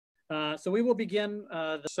So we will begin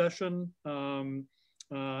the session, and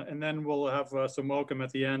then we'll have some welcome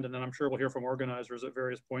at the end, and then I'm sure we'll hear from organizers at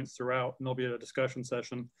various points throughout, and there'll be a discussion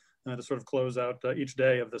session to sort of close out each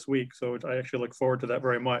day of this week. So I actually look forward to that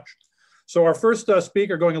very much. So our first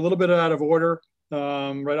speaker, going a little bit out of order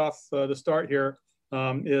right off the start here,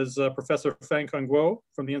 is Professor Feng-Kun Guo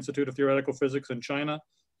from the Institute of Theoretical Physics in China,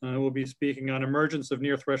 who will be speaking on emergence of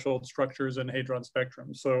near-threshold structures in hadron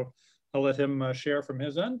spectrum. So I'll let him share from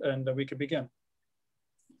his end, and we can begin.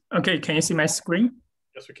 Okay, can you see my screen?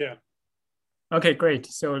 Yes, we can. Okay, great.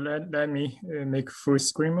 So let me make full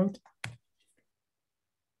screen mode.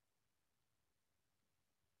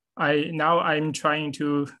 I'm trying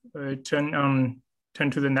to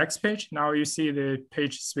turn to the next page. Now you see the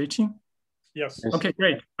page switching. Yes. Okay,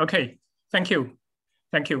 great. Okay, thank you.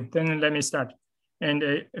 Then let me start. And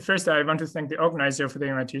first, I want to thank the organizer for the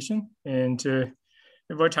invitation. And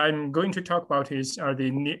what I'm going to talk about are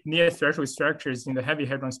the near-threshold structures in the heavy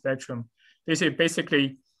hadron spectrum. This is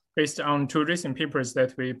basically based on two recent papers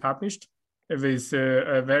that we published with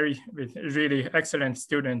with really excellent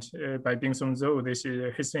student by Bing-Song Zhou.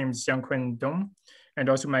 His name is Feng-Kun Guo, and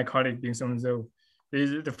also my colleague Bing-Song Zhou.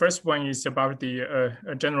 The first one is about the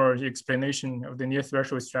general explanation of the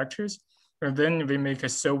near-threshold structures, and then we make a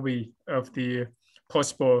survey of the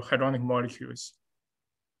possible hadronic molecules.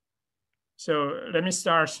 So let me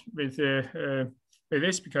start with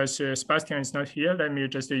this because Sebastian is not here. Let me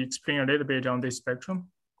just explain a little bit on this spectrum.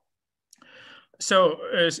 So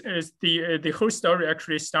the whole story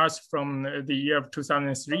actually starts from the year of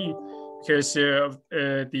 2003 because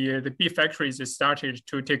the bee factories started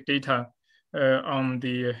to take data on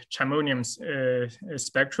the chimonium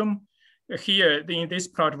spectrum. Here in this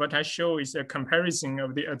plot, what I show is a comparison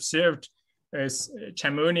of the observed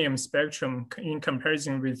chimonium spectrum in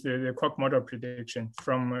comparison with the quark model prediction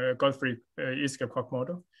from Godfrey-Isker quark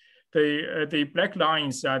model. The black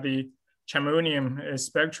lines are the chimonium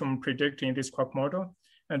spectrum predicted in this quark model.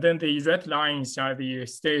 And then the red lines are the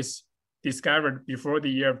states discovered before the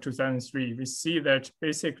year of 2003. We see that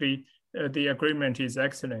basically the agreement is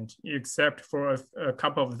excellent, except for a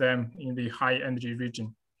couple of them in the high energy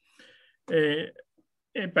region.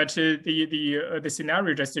 But the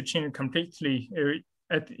scenario just changed completely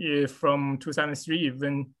from 2003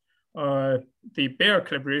 when the Bayer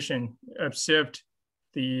collaboration observed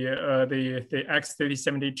the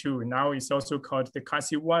X3072. Now it's also called the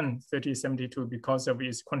CASI-1 3072 because of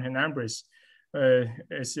its quantum numbers.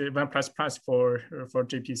 It's 1++ for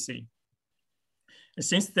JPC.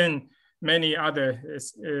 Since then, many other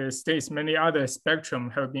states, many other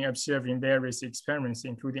spectrum have been observed in various experiments,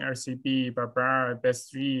 including RCB, Barbar,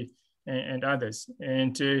 BEST3, and others.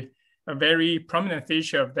 And a very prominent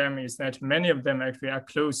feature of them is that many of them actually are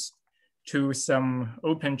close to some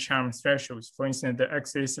open charm thresholds. For instance, the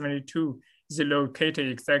X3072 is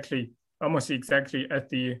located almost exactly at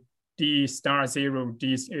the D*0,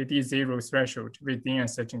 D0 threshold within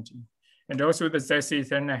uncertainty. And also the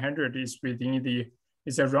ZC3900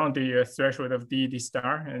 is around the threshold of D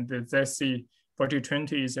star, and the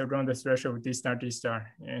ZC4020 is around the threshold of D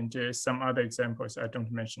star, and some other examples I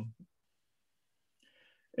don't mention.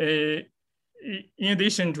 In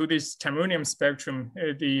addition to this chimonium spectrum,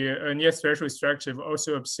 the near threshold structure was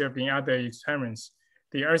also observed in other experiments.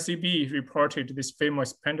 The RCB reported this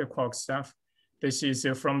famous pentaquark stuff. This is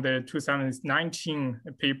from the 2019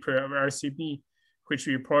 paper of RCB, which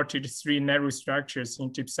reported 3 narrow structures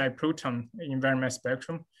in deep side proton environment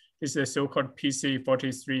spectrum. This is a so-called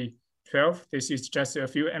PC4312. This is just a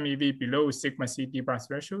few MeV below sigma C D bar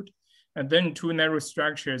threshold. And then 2 narrow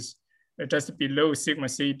structures just below sigma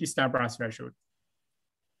C D star bar threshold.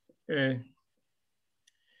 And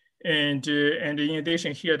in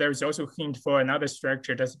addition here, there is also hint for another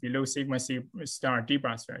structure that's below sigma C star D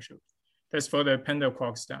bar threshold. That's for the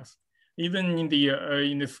pentaquark stuff. Even in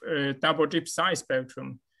the double deep side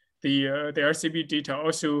spectrum, the RCB data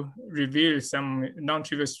also reveal some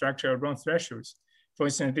non-trivial structure around thresholds. For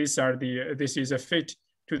instance, this is a fit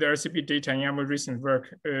to the RCB data in our recent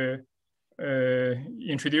work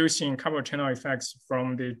introducing couple channel effects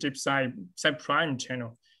from the deep side prime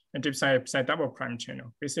channel and deep side double prime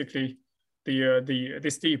channel. Basically,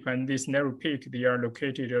 this deep and this narrow peak, they are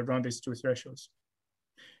located around these 2 thresholds.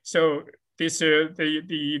 So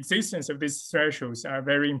the existence of these thresholds are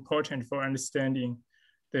very important for understanding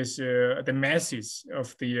the masses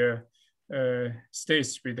of the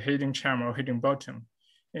states with hidden charm or hidden bottom.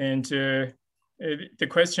 And a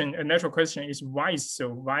natural question is why so?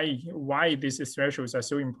 Why these thresholds are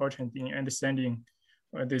so important in understanding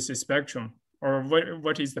this spectrum, or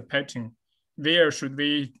what is the pattern? Where should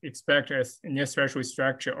we expect a near threshold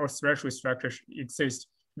structure or threshold structure exist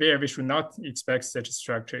where we should not expect such a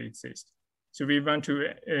structure exists. So we want to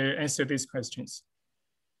answer these questions.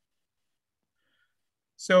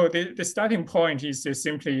 So the starting point is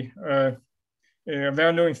simply a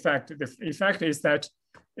well-known fact. The effect is that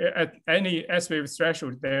at any S-wave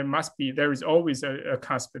threshold, there is always a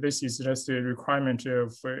cusp. This is just a requirement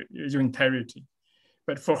of unitarity.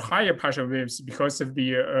 But for higher partial waves, because of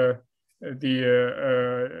the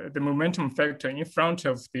momentum factor in front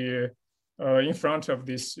of this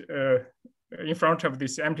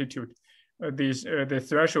amplitude, the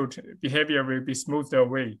threshold behavior will be smoothed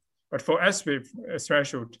away. But for S-wave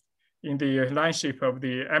threshold, in the line shape of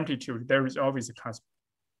the amplitude, there is always a cusp.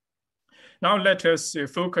 Now let us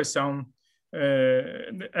focus on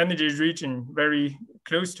the energy region very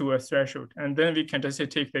close to a threshold, and then we can just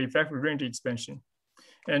take the effective range expansion.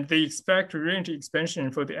 And the expected range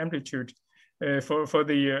expansion for the amplitude for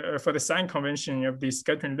the sign convention of the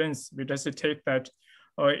scattering length, we just take that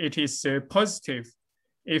it is positive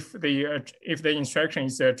if the interaction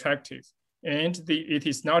is attractive, and it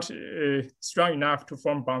is not strong enough to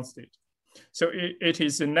form bound state. So it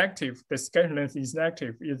is negative. The scattering length is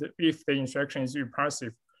negative if the interaction is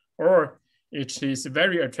repulsive, or it is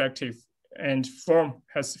very attractive and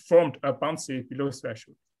has formed a bound state below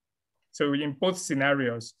threshold. So in both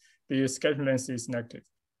scenarios, the scattering length is negative.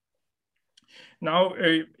 Now,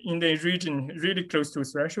 in the region really close to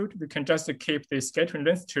threshold, we can just keep the scattering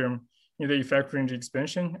length term in the effect range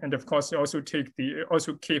expansion, and of course also keep the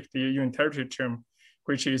unitarity term,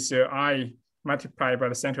 which is I multiplied by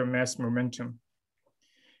the center of mass momentum.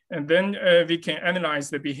 And then we can analyze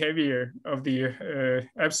the behavior of the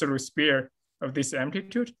absolute sphere of this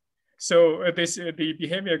amplitude. So the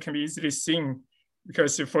behavior can be easily seen,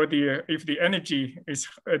 because for if the energy is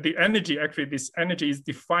this energy is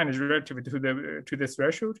defined as relative to the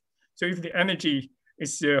threshold. So if the energy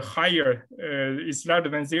is higher, is larger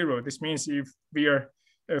than 0, this means if we are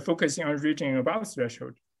focusing on region above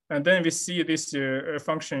threshold, and then we see this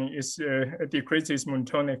function is decreases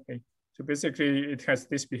monotonically. So basically it has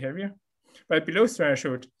this behavior. But below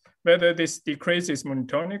threshold, whether this decreases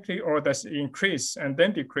monotonically or does increase and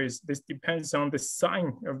then decrease, this depends on the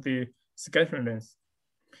sign of the scattering length.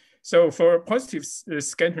 So for positive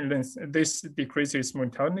scattering length, this decreases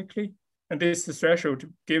monotonically, and this threshold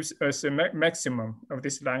gives us a maximum of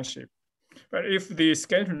this line shape. But if the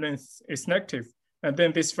scattering length is negative, and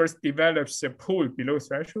then this first develops a pool below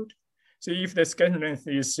threshold. So if the scattering length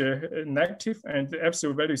is negative and the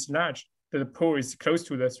absolute value is large, the pool is close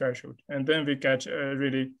to the threshold, and then we get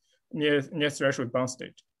really near threshold bound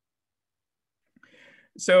state.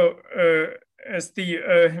 So as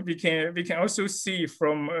we can also see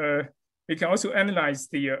from we can also analyze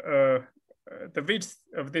the width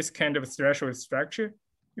of this kind of threshold structure.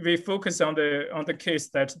 We focus on the case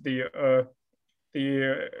that the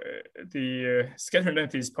scattering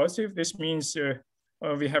length is positive. This means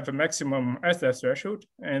we have a maximum at the threshold,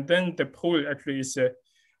 and then the pool actually is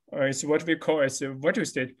what we call as a virtual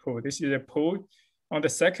state pool. This is a pool on the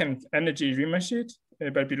second energy Riemann sheet,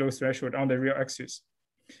 but below threshold on the real axis.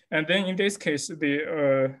 And then in this case,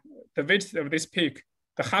 the width of this peak,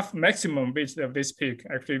 the half maximum width of this peak,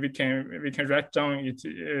 actually we can write down it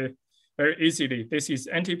very easily. This is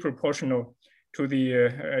anti-proportional to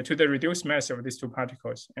the reduced mass of these two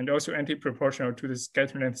particles, and also anti-proportional to the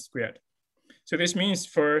scattering length squared. So this means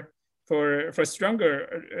for stronger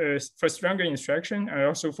interaction, and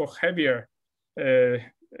also for heavier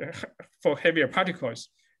particles,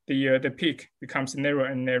 the peak becomes narrower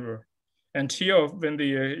and narrower until when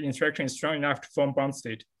the interaction is strong enough to form bound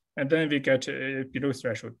state, and then we get a below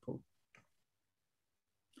threshold pool.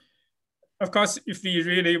 Of course, if we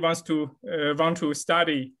really want to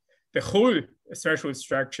study the whole threshold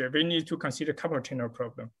structure, we need to consider couple channel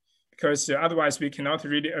problem, because otherwise we cannot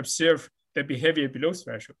really observe the behavior below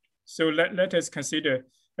threshold. So let us consider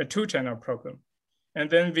a two-channel problem. And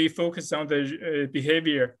then we focus on the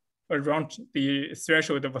behavior around the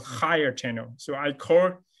threshold of a higher channel. So I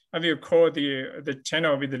will call the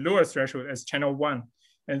channel with the lower threshold as channel 1,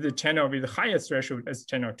 and the channel with the higher threshold as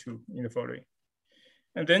channel 2 in the following.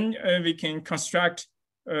 And then we can construct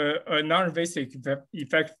a non-basic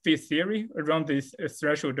effect field theory around this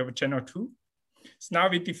threshold of channel 2. So now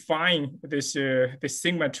we define this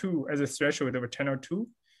sigma 2 as a threshold of channel 2.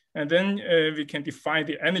 And then we can define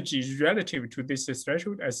the energy relative to this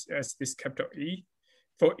threshold as this capital E.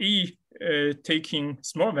 For E taking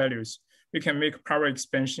small values, we can make power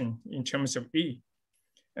expansion in terms of E.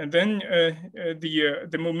 And then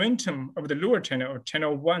the momentum of the lower channel, or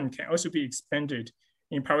channel 1, can also be expanded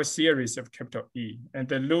in power series of capital E. And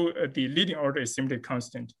the leading order is simply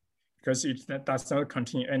constant, because it does not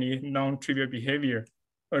contain any non-trivial behavior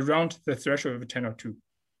around the threshold of channel 2.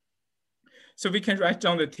 So we can write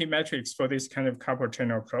down the T matrix for this kind of couple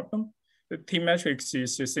channel problem. The T matrix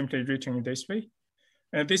is simply written in this way.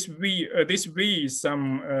 And this V is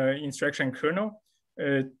some instruction kernel,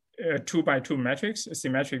 2x2 matrix, a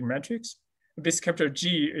symmetric matrix. This capital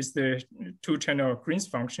G is the two-channel Green's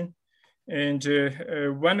function. And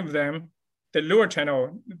one of them, the lower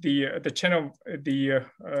channel, the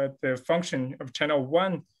function of channel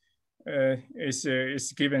 1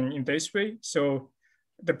 is given in this way. So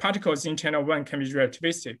the particles in channel 1 can be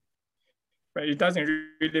relativistic, but it doesn't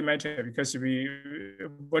really matter because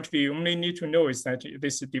what we only need to know is that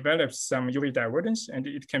this develops some UV divergence and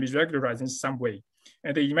it can be regularized in some way.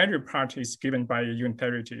 And the imaginary part is given by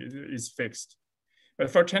unitarity, is fixed.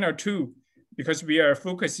 But for channel 2, because we are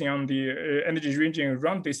focusing on the energy ranging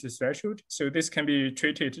around this threshold, so this can be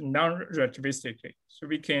treated non-relativistically. So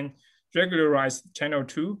we can regularize channel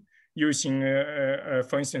 2 using,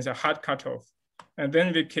 for instance, a hard cutoff. And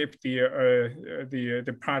then we keep the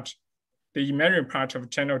imaginary part of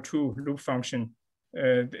channel 2 loop function.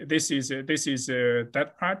 This is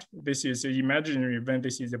that part. This is imaginary when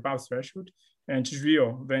this is above threshold, and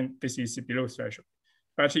real when this is below threshold.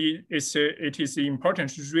 But it is important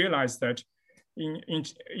to realize that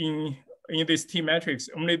in this T matrix,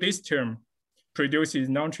 only this term produces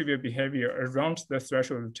non-trivial behavior around the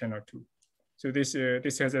threshold of channel 2. So this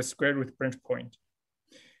has a square root branch point.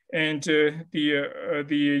 And the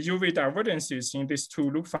UV divergences in these two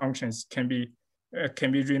loop functions can be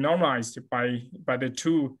renormalized by the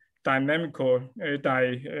two diagonal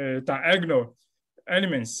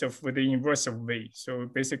elements of the inverse of V. So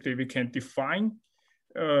basically, we can define,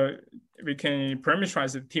 we can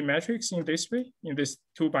parameterize the T matrix in this way, in this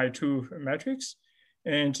 2x2 matrix,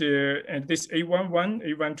 and this A11,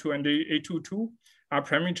 A12, and A22 are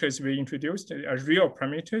parameters we introduced, are real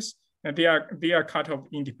parameters. And they are cutoff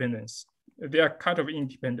independent. They are cutoff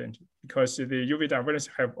independent because the UV divergence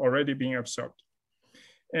have already been absorbed.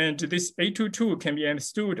 And this A22 can be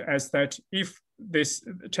understood as that if this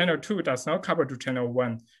channel 2 does not couple to channel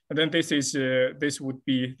 1, and then this would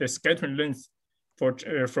be the scattering length for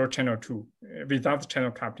channel 2 without channel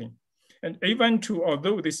coupling. And A12,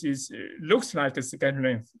 although this looks like a scattering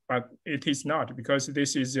length, but it is not because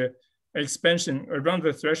this is expansion around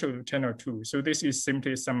the threshold of channel 2. So this is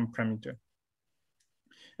simply some parameter.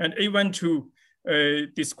 And A12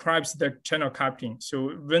 describes the channel coupling. So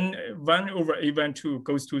when 1 over A12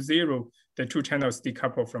 goes to 0, the two channels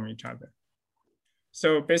decouple from each other.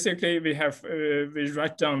 So basically we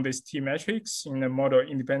write down this T matrix in a model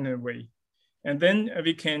independent way. And then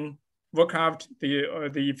we can work out the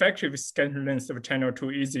effective scattering length of channel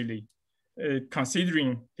 2 easily.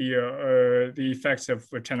 Considering the effects of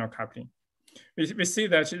channel coupling. We see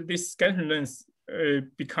that this scattering length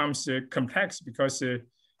becomes complex because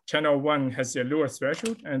channel 1 has a lower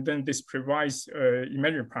threshold, and then this provides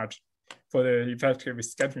imaginary part for the effective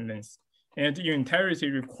scattering length. And unitarity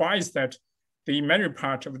requires that the imaginary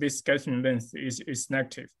part of this scattering length is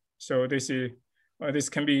negative. So this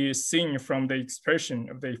can be seen from the expression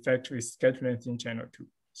of the effective scattering length in channel 2.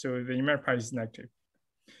 So the imaginary part is negative.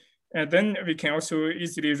 And then we can also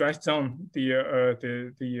easily write down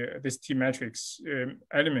this T matrix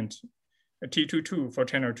element, T22 for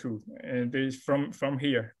channel 2. And from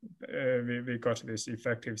here, we got this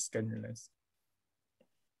effective scattering length.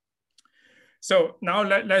 So now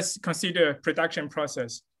let's consider production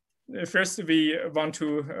process. First, we want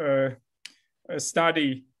to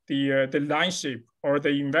study the line shape or the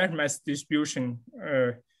invariant mass distribution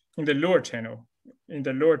in the lower channel.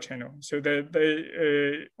 So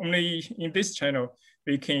only in this channel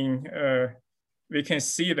we can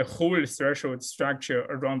see the whole threshold structure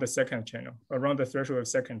around the second channel, around the threshold of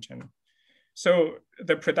second channel. So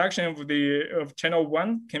the production of channel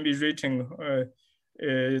 1 can be written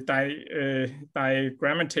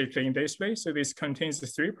diagrammatically in this way. So this contains the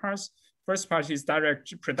 3 parts. First part is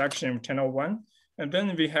direct production of channel 1, and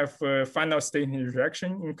then we have final state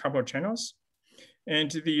interaction in couple channels.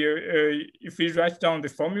 And if we write down the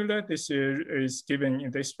formula, this is given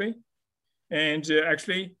in this way. And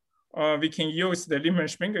actually, we can use the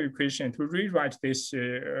Liebman-Schminger equation to rewrite this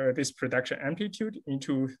production amplitude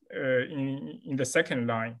into in the second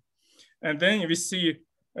line. And then we see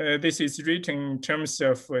this is written in terms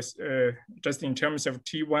of just in terms of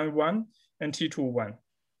T11 and T21.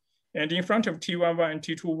 And in front of T11 and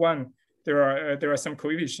T21, there are some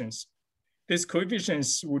coefficients. These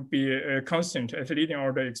coefficients would be a constant at the leading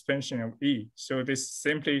order expansion of E. So this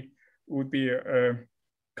simply would be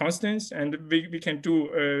constants, and we can do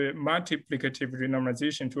a multiplicative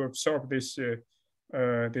renormalization to absorb this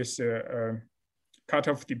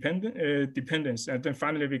cutoff dependence. And then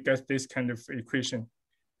finally, we get this kind of equation.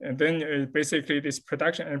 And then basically this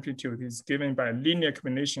production amplitude is given by a linear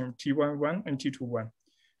combination of T11 and T21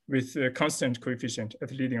 with a constant coefficient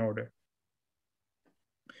at leading order.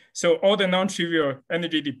 So all the non-trivial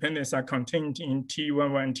energy dependence are contained in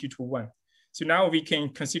T11 and T21. So now we can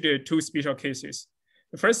consider two special cases.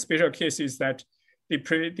 The first special case is that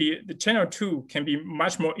the channel 2 can be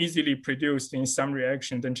much more easily produced in some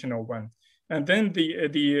reaction than channel 1. And then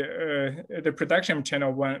the production of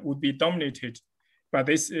channel 1 would be dominated by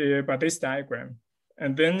this diagram.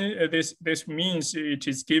 And then this means it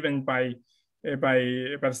is given by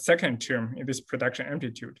the second term in this production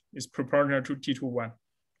amplitude is proportional to T21.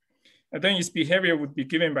 And then its behavior would be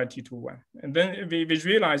given by T21. And then we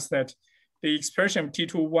realize that the expression of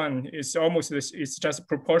T21 is it's just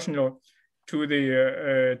proportional to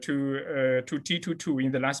the to T22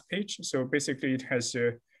 in the last page. So basically, it has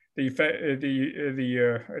the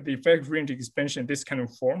effect range expansion this kind of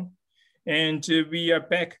form, and we are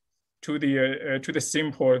back to the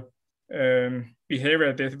simple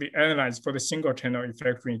behavior that we analyzed for the single channel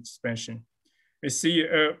effect range expansion. We see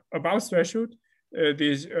above threshold,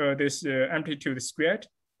 this amplitude squared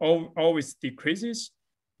always decreases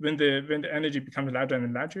when the energy becomes larger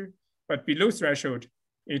and larger, but below threshold,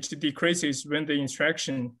 it decreases when the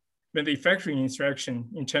effect range interaction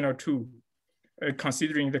in channel 2,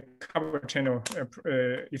 considering the cover channel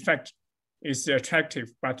effect, is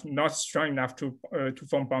attractive but not strong enough to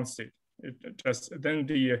form bound state. Then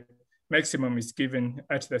the maximum is given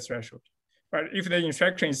at the threshold. But if the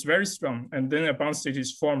interaction is very strong and then a bound state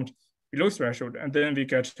is formed below threshold, and then we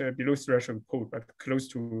get below threshold pole, but close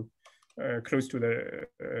to the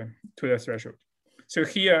threshold. So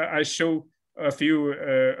here I show a few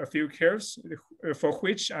curves for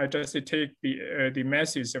which I just take the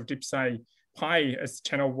masses of deep psi pi as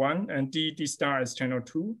channel 1 and d star as channel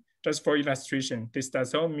 2, just for illustration. This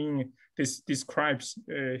does not mean this describes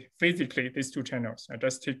physically these two channels. I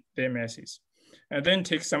just take their masses, and then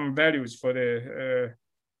take some values for the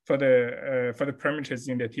parameters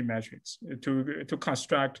in the T matrix to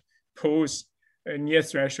construct poles near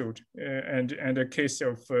threshold and a case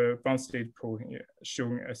of bound state pole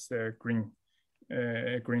shown as the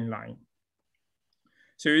green line.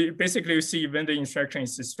 So basically, you see when the interaction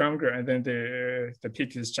is stronger, and then the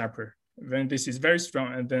peak is sharper. When this is very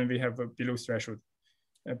strong, and then we have a below threshold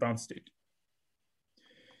bound state.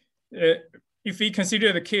 If we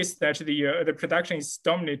consider the case that the production is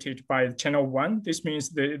dominated by channel 1, this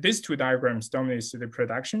means these two diagrams dominates the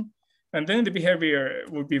production, and then the behavior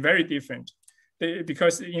would be very different.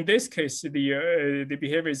 Because in this case, the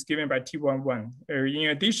behavior is given by T11. In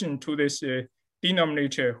addition to this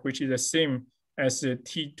denominator, which is the same as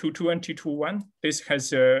T22 and T21, this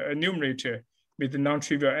has a numerator with the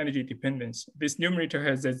non-trivial energy dependence. This numerator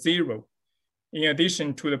has a 0 in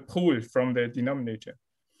addition to the pole from the denominator.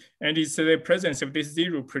 And it's the presence of this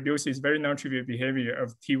 0 produces very non-trivial behavior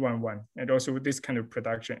of T11 and also this kind of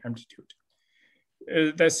production amplitude.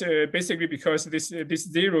 That's basically because this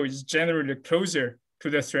 0 is generally closer to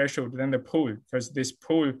the threshold than the pole, because this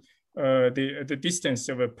pole, the distance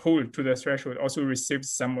of a pole to the threshold also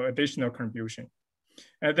receives some additional contribution.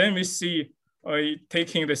 And then we see,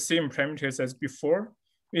 taking the same parameters as before,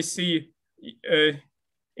 we see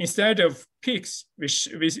instead of peaks, we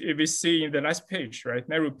see in the last page, right,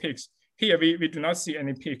 narrow peaks. Here we do not see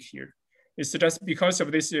any peak here. It's just because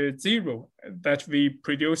of this 0 that we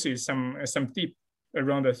produce some dip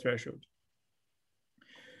around the threshold.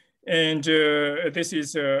 And this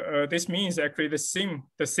means actually the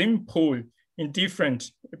same pole in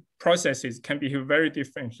different processes can behave very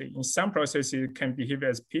differently. In some processes, it can behave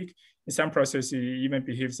as peak. In some processes, it even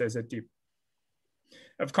behaves as a dip.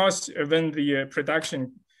 Of course, when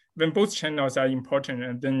both channels are important,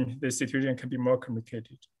 and then the situation can be more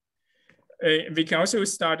complicated. We can also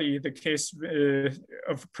study the case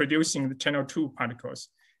of producing the channel 2 particles.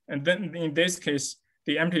 And then in this case,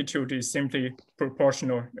 the amplitude is simply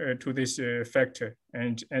proportional to this factor.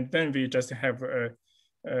 And then we just have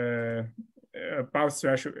about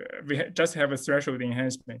threshold, we just have a threshold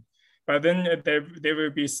enhancement. But then there will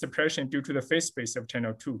be suppression due to the phase space of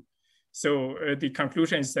channel 2. So the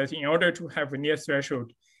conclusion is that in order to have a near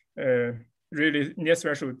threshold, really near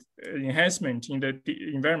threshold enhancement in the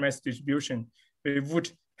invariant mass distribution, we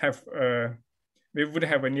would have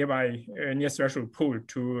a nearby near threshold pole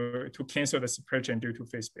to cancel the suppression due to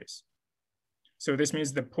phase space. So this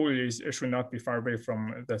means the pole should not be far away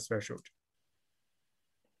from the threshold.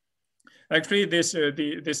 Actually,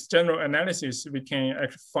 this general analysis, we can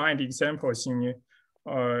actually find examples in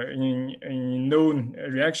known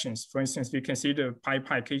reactions. For instance, we consider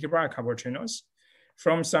pi-pi KK bar coupled channels.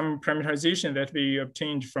 from some parameterization that we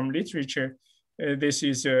obtained from literature, this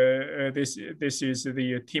is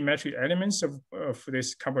the T-metric elements of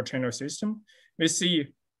this carbochannel system. We see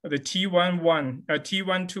the T11,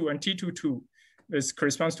 T12, and T22. This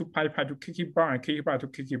corresponds to pi to kk bar and kk bar to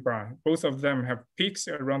kk bar. Both of them have peaks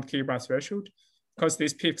around kk bar threshold, because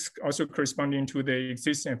these peaks also corresponding to the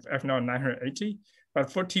existence of F0 980.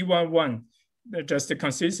 But for T11, just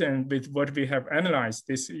consistent with what we have analyzed,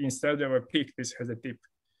 this instead of a peak, this has a dip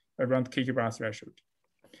around kk bar threshold.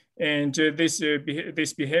 And this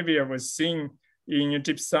behavior was seen in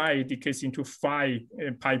dip side decays into phi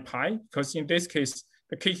pi, because in this case,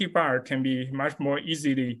 the kk bar can be much more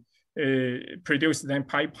easily produced than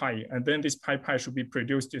pi, and then this pi should be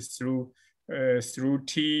produced through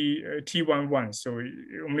T11, so it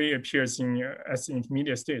only appears in as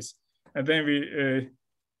intermediate states, and then we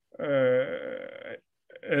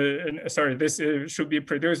this should be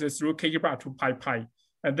produced through kk bar to pi,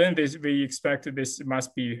 and then we expect this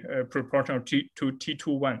must be proportional to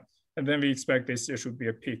T21, and then we expect this should be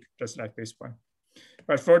a peak just like this one.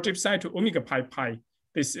 But for dip side to omega pi,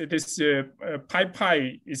 this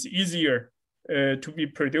pi is easier to be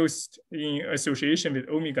produced in association with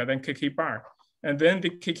omega than kk bar. And then the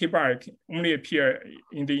kk bar only appear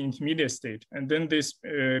in the intermediate state. And then this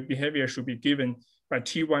behavior should be given by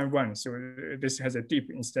T11. So this has a dip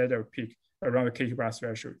instead of a peak around the kk bar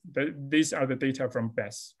threshold. These are the data from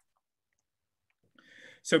BESS.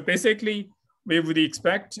 So basically, we would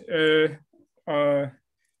expect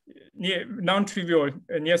non-trivial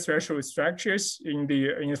near threshold structures in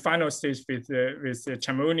the final stage with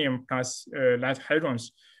charmonium plus light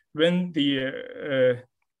hadrons when the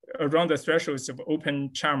around the thresholds of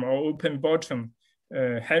open charm or open bottom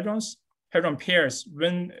hadron pairs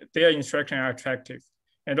when their interaction are attractive.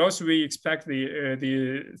 And also we expect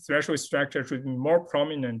the threshold structure to be more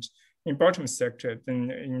prominent in bottom sector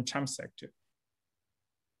than in charm sector.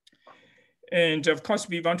 And of course,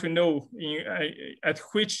 we want to know at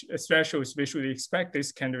which thresholds we should expect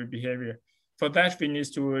this kind of behavior. For that, we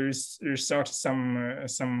need to resort some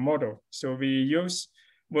model. So we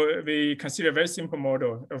consider a very simple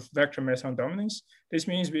model of vector meson dominance. This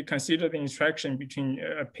means we consider the interaction between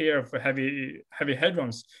a pair of heavy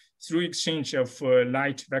hadrons through exchange of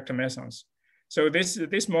light vector mesons. So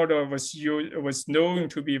this model was known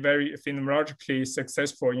to be very phenomenologically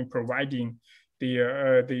successful in providing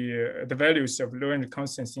the values of low-end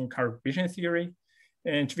constants in calibration theory,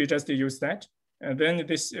 and we just use that. And then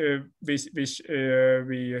this we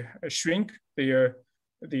shrink the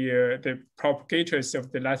propagators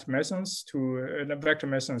of the light mesons to vector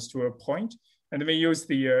mesons to a point, and we use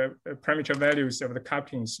the parameter values of the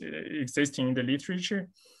couplings existing in the literature,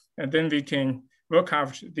 and then we can work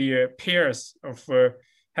out the pairs of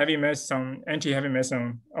heavy meson, anti-heavy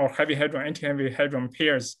meson, or heavy hadron, anti-heavy hadron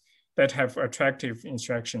pairs that have attractive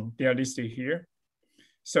interaction. They are listed here.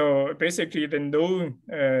 So basically the known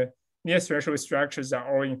near threshold structures are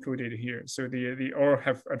all included here. So they all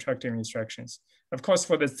have attractive interactions. Of course,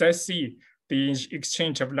 for the ZC, the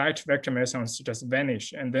exchange of light vector mesons just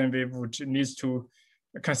vanish. And then we would need to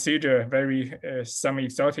consider some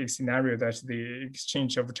exotic scenario that the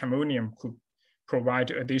exchange of charmonium could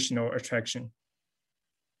provide additional attraction.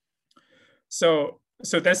 So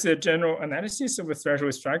that's the general analysis of a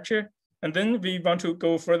threshold structure. And then we want to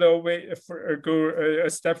go further away, go a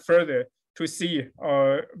step further to see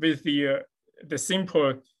with the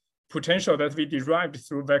simple potential that we derived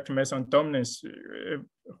through vector meson dominance,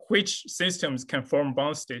 which systems can form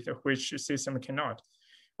bound state, or which system cannot,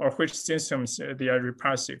 or which systems they are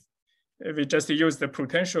repulsive. We just use the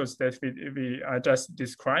potentials that we just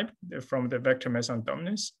described from the vector meson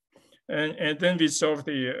dominance. And then we solve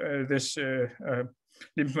this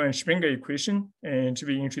Lippmann-Springer equation, and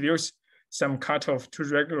we introduce some cutoff to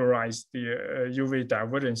regularize the UV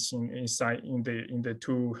divergence inside in the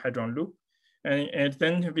two hadron loop, and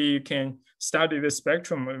then we can study the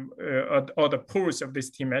spectrum or the pools of this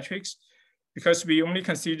T matrix, because we only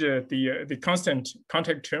consider the constant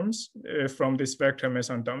contact terms from this vector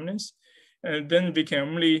meson dominance, and then we can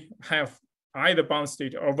only have either bound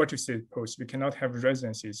state or vortex state poles. We cannot have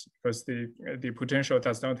resonances because the potential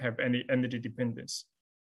does not have any energy dependence.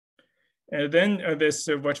 And then this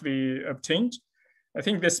what we obtained. I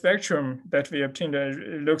think the spectrum that we obtained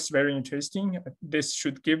looks very interesting. This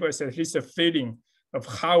should give us at least a feeling of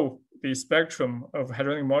how the spectrum of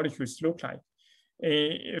hadronic molecules look like.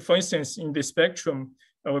 For instance, in the spectrum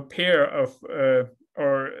of a pair of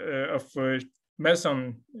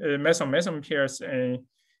meson pairs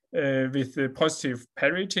with positive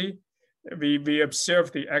parity, we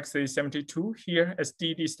observe the XA72 here as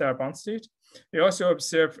DD star bound state. We also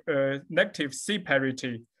observe negative C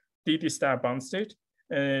parity DD star bond state.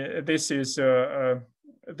 This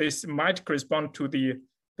might correspond to the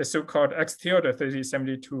so-called X tilde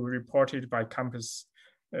 3072 reported by Campus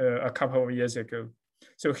a couple of years ago.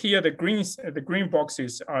 So here the green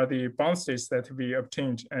boxes are the bond states that we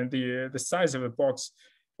obtained, and the size of the box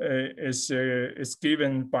is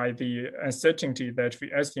given by the uncertainty that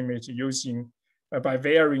we estimate using by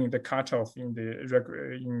varying the cutoff in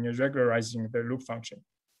regularizing the loop function.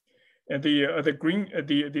 And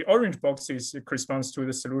the orange boxes corresponds to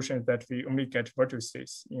the solution that we only get virtual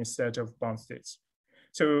states instead of bond states.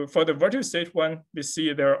 So for the virtual state one, we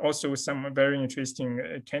see there are also some very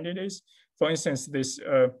interesting candidates. For instance, this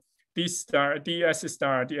DS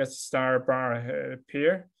star bar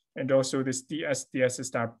pair, and also this DS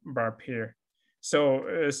star bar pair. So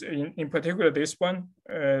in particular, this one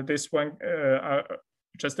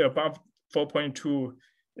just above 4.2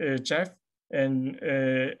 Jeff, and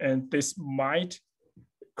this might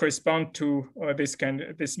correspond to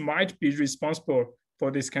this might be responsible for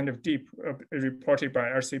this kind of dip reported by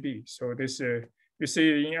RCB. So this you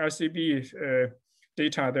see in RCB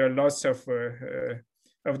data, there are lots of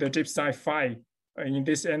the dip psi phi in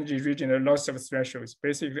this energy region. There are lots of thresholds.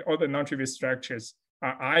 Basically, all the non-trivial structures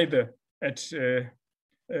are either at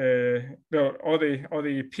all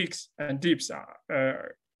the peaks and dips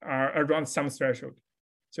are around some threshold.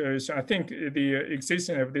 So I think the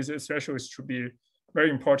existence of these thresholds should be very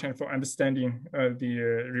important for understanding the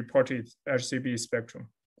reported RCB spectrum.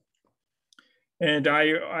 And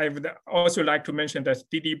I would also like to mention that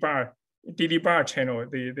DD bar channel,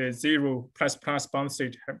 the 0 plus bond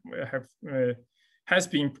state has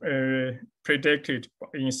been predicted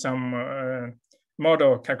in some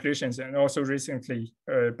model calculations, and also recently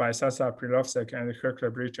by Sasa Prilovsek and her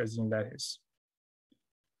collaborators in lattice.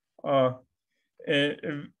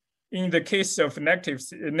 In the case of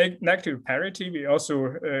negative parity, we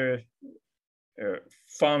also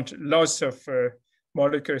found lots of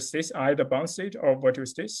molecular states, either bond state or virtual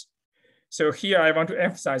states. So here I want to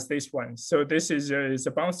emphasize this one. So this is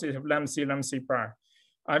a bond state of lambda-C bar.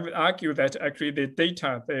 I would argue that actually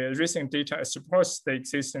the recent data supports the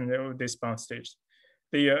existence of this bond state.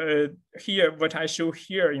 Here, what I show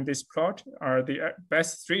here in this plot are the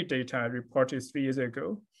best 3 data reported 3 years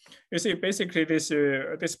ago. You see, basically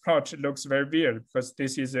this plot looks very weird because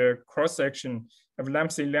this is a cross section of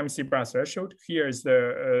lambda-C bar threshold. Here is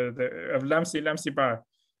the lambda-C bar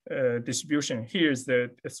distribution. Here is the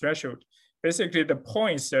threshold. Basically, the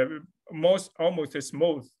points are almost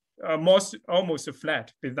smooth, almost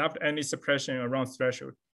flat without any suppression around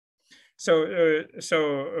threshold.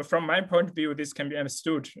 So from my point of view, this can be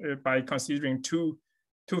understood by considering two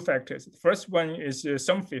factors. The first one is a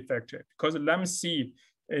sum-fit factor, because lambda-C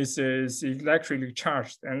is electrically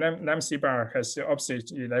charged, and lambda-C bar has the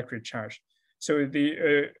opposite electric charge. So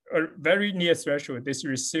the very near threshold, this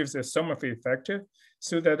receives a sum-fit factor,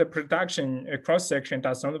 so that the production cross-section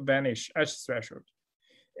does not vanish at threshold.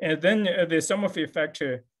 And then the sum-fit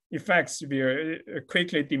factor effects will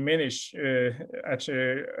quickly diminish at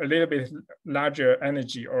a little bit larger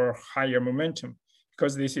energy or higher momentum,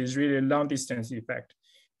 because this is really a long distance effect.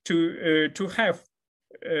 To have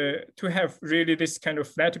really this kind of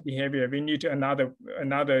flat behavior, we need another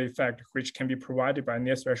effect which can be provided by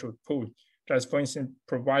near threshold pool, that's for instance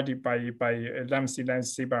provided by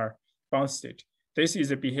lambda-C bar bond state. This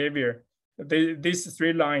is a behavior. These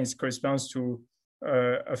 3 lines corresponds to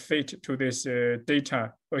a fit to this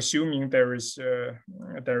data, assuming there is a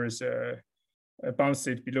bond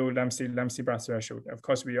state below lambda-C bar threshold. Of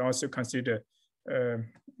course, we also consider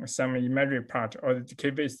some imaginary part or the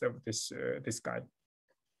decay width of this guy.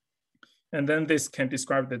 And then this can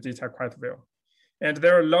describe the data quite well. And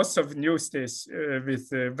there are lots of new states with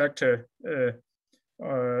vector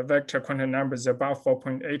quantum numbers above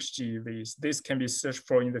 4.8 GeVs. This can be searched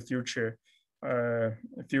for in the future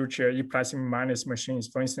E plus and minus machines.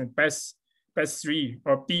 For instance, BESS3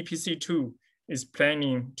 or BPC2 is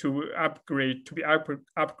planning to upgrade to be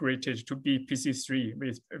upgraded to BPC3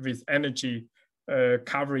 with energy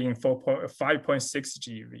covering 5.6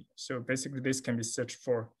 GeV. So basically, this can be searched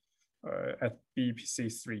for at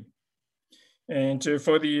BPC3. And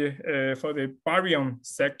for the baryon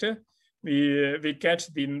sector, we get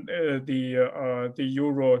the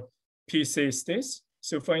Euro PC states.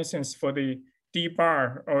 So for instance, for the D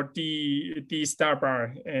bar or D star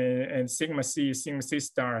bar and sigma C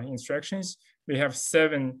star instructions, we have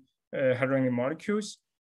 7 hadronic molecules,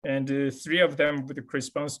 and 3 of them would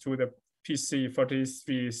correspond to the PC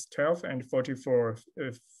 4312 and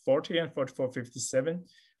 4440 and 4457.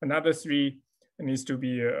 Another 3 needs to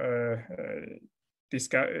be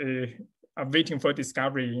are waiting for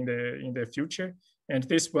discovery in the future. And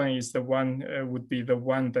this one is the one would be the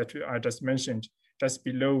one that I just mentioned, just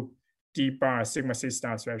below d bar sigma c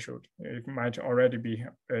star threshold. It might already be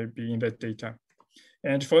in the data.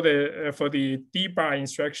 And for the d bar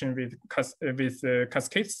instruction with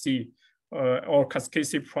cascade C or cascade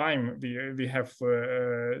C prime, we have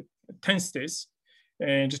 10 states,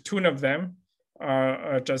 and 2 of them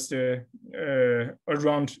are just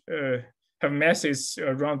around have masses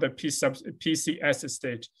around the PCS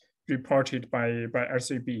state reported by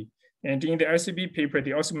RCB. And in the RCB paper,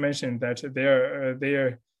 they also mentioned that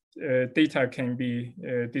their data can be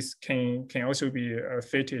this can also be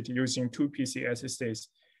fitted using 2 PCS states.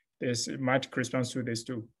 This might correspond to this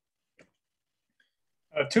too.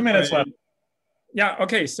 2 minutes left. Yeah.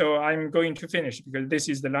 Okay. So I'm going to finish because this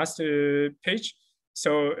is the last page.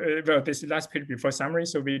 So well, this is the last page before summary.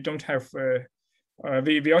 So we don't have.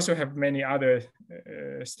 We also have many other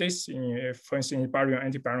states in, for instance, baryon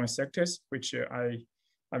anti-baryon sectors, which I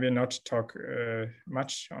will not talk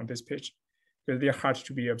much on this page because they're hard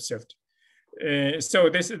to be observed.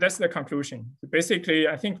 So that's the conclusion. Basically,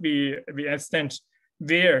 I think we understand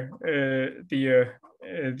where the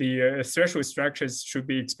threshold structures should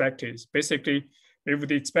be expected. Basically, we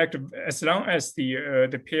would expect as long as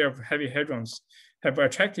the pair of heavy hadrons have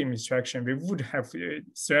attractive interaction, we would have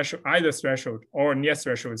either threshold or near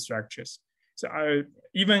threshold structures. So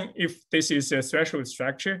even if this is a threshold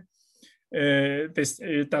structure,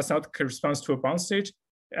 it does not correspond to a bound state.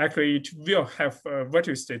 Actually, it will have a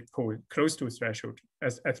vertical state pole close to threshold,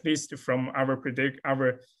 at least from our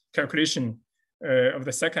calculation of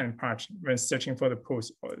the second part when searching for the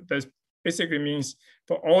poles. That basically means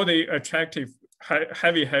for all the attractive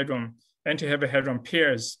heavy hadron, anti-heavy hadron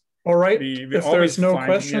pairs. All right. If there's no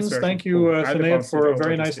questions, thank you, Sinead, for a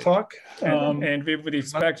very nice talk. And we would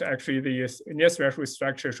expect actually the near threshold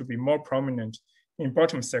structure should be more prominent in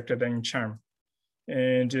bottom sector than in charm.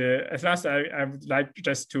 And at last, I would like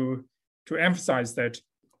just to emphasize that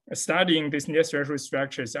studying these near threshold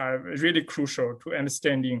structures are really crucial to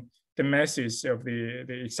understanding the masses of the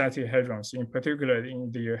excited hadrons, in particular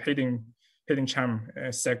in the hidden charm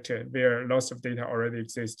sector, where lots of data already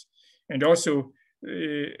exist. And also,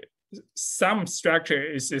 some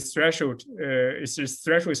structure is a threshold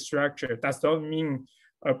structure. Does not mean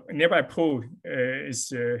a nearby pole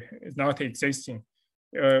is not existing.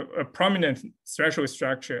 A prominent threshold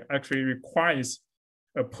structure actually requires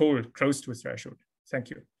a pole close to threshold.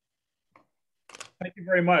 Thank you. Thank you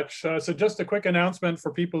very much. So just a quick announcement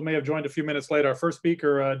for people who may have joined a few minutes late. Our first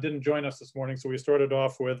speaker didn't join us this morning, so we started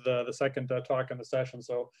off with the second talk in the session.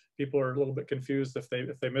 So people are a little bit confused if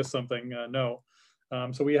they missed something. No.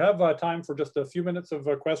 So we have time for just a few minutes of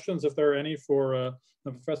questions, if there are any, for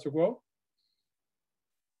Professor Guo.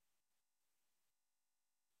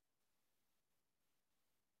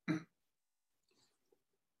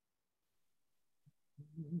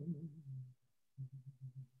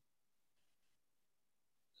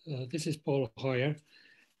 This is Paul Hoyer.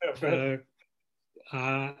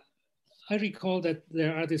 I recall that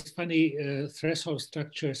there are these funny threshold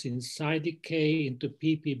structures in side decay into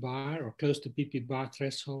PP bar or close to PP bar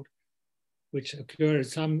threshold, which occur in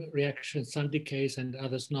some reactions, some decays, and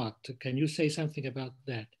others not. Can you say something about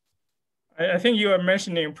that? I think you are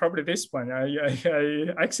mentioning probably this one. I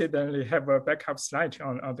accidentally have a backup slide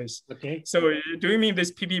on this. Okay. So do you mean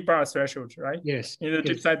this PP bar threshold, right? Yes. In the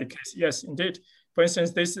deep side decays, yes, indeed. For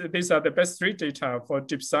instance, these are the best 3 data for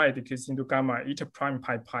deep side decays into gamma, eta prime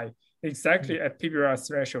pi pi. Exactly at PBR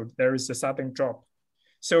threshold, there is a sudden drop.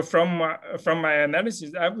 So from my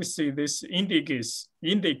analysis, I would say this indicates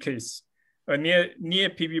a near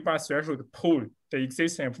PP bar threshold pole, the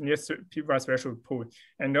existence of near PP bar threshold pole,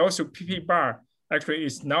 and also PP bar actually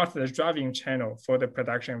is not the driving channel for the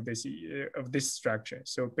production of this structure.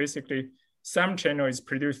 So basically, some channel is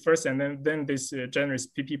produced first, and then this generates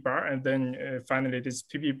PP bar, and then finally this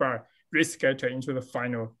PP bar rescatter into the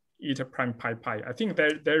final eta prime pi pi. I think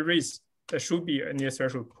there should be a near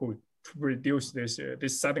threshold pole to reduce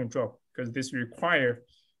this sudden drop, because this requires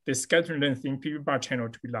the scattering length in PP bar channel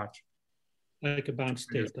to be large. Like a bound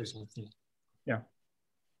state or something. Yeah.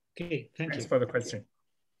 Okay, Thanks for the question.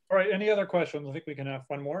 All right, any other questions? I think we can have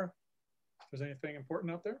one more. If there's anything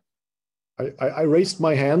important out there? I raised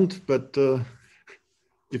my hand, but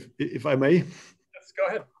if I may. Yes, go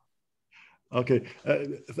ahead. Okay,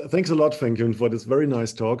 thanks a lot, Feng-Kun, for this very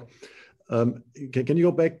nice talk. Can you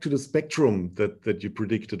go back to the spectrum that you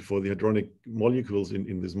predicted for the hadronic molecules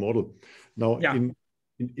in this model? Now, yeah.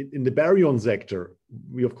 In the baryon sector,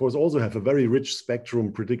 we of course also have a very rich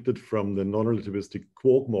spectrum predicted from the non-relativistic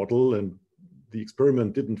quark model, and the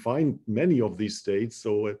experiment didn't find many of these states.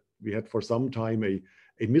 So we had for some time a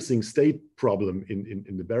missing state problem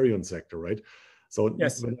in the baryon sector, right? So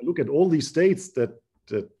yes. when I look at all these states that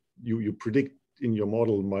you predict in your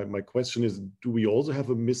model, my question is, do we also have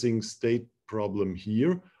a missing state problem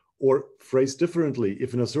here? Or phrased differently,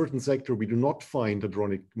 if in a certain sector we do not find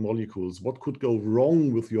hadronic molecules, what could go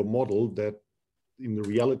wrong with your model that in the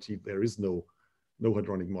reality there is no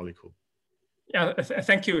hadronic molecule? Yeah,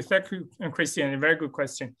 thank you, Christian. A very good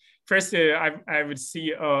question. First, I would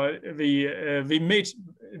see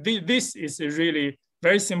this is a really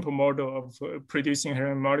very simple model of producing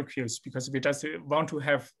hadronic molecules, because we just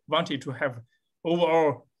wanted to have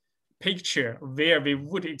overall picture where we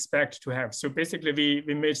would expect to have. So basically,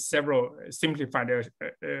 we made several simplified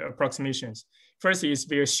approximations. First is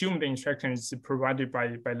we assume the interaction is provided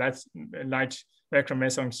by light vector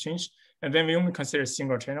meson exchange, and then we only consider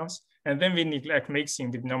single channels, and then we neglect mixing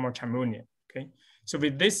with normal harmonium. Okay, so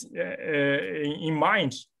with this in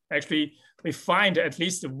mind, actually we find at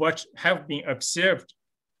least what have been observed,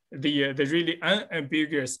 the really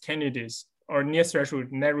unambiguous candidates or near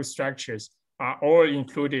threshold narrow structures are all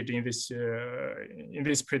included in these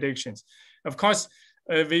predictions. Of course,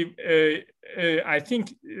 I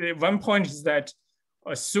think one point is that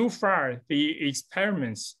so far the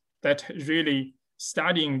experiments that really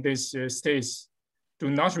studying these states do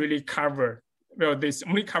not really cover, well, they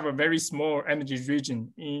only cover very small energy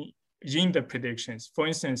region in the predictions. For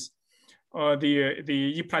instance, the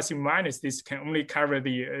E plus E minus, this can only cover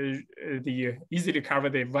easily cover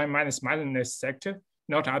the 1 - sector,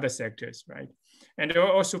 not other sectors, right? And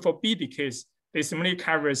also for B decays, this only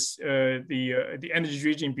covers the energy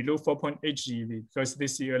region below 4.8 GeV, because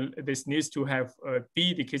this needs to have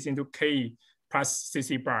B decays into K plus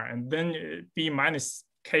CC bar, and then B minus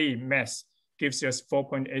K mass gives us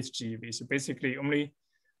 4.8 GeV. So basically, only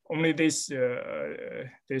this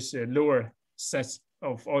lower sets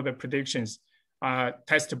of all the predictions are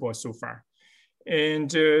testable so far,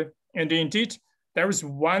 and indeed there are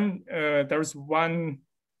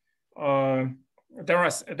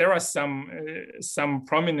some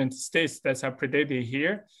prominent states that are predicted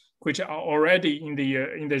here, which are already in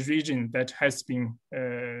the region that has been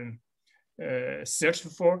searched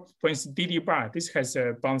for. For instance, DD bar, this has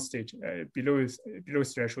a bound state below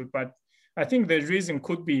threshold, but I think the reason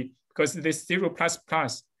could be because this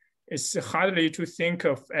 0++, it's hardly to think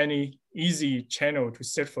of any easy channel to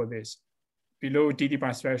search for this below DD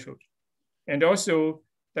bar threshold. And also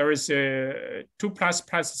there is a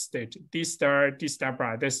 2++ state, D star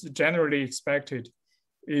bar, that's generally expected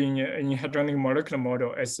in hadronic molecular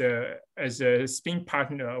model as a spin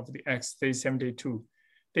partner of the X372.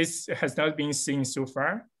 This has not been seen so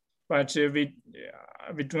far, but we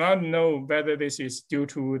do not know whether this is due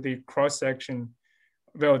to the cross-section.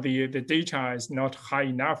 Well, the data is not high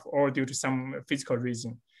enough, or due to some physical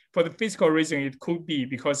reason. For the physical reason, it could be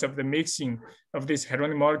because of the mixing of this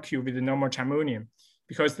hadronic molecule with the normal harmonium,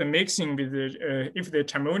 because the mixing with if the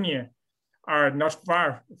harmonia are not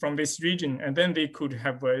far from this region, and then they could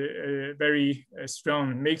have a very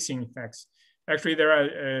strong mixing effects. Actually, there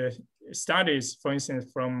are studies, for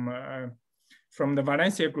instance, from the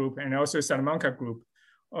Valencia group and also Salamanca group.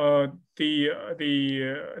 They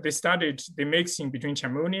studied the mixing between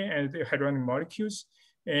harmonia and the hadronic molecules,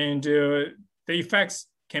 and the effects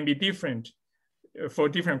can be different for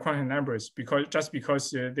different quantum numbers, because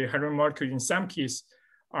the hadronic molecules in some cases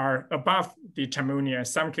are above the harmonia,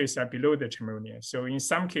 some cases are below the harmonia. So in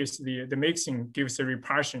some cases, the mixing gives a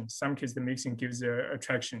repulsion, some cases the mixing gives a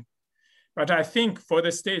attraction. But I think for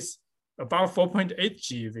the states above 4.8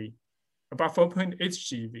 GeV,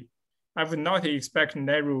 I would not expect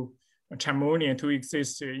narrow harmonia to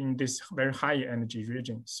exist in this very high energy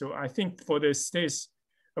region. So I think for the states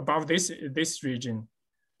above this region,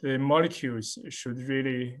 the molecules should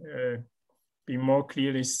really be more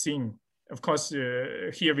clearly seen. Of course,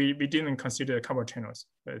 here we didn't consider coupled channels,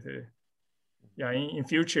 but yeah, in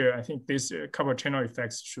future, I think these coupled channel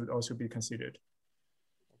effects should also be considered.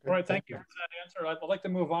 All right, thank you for that answer. I'd like to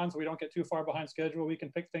move on so we don't get too far behind schedule. We can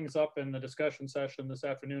pick things up in the discussion session this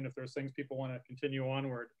afternoon if there's things people want to continue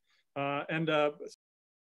onward.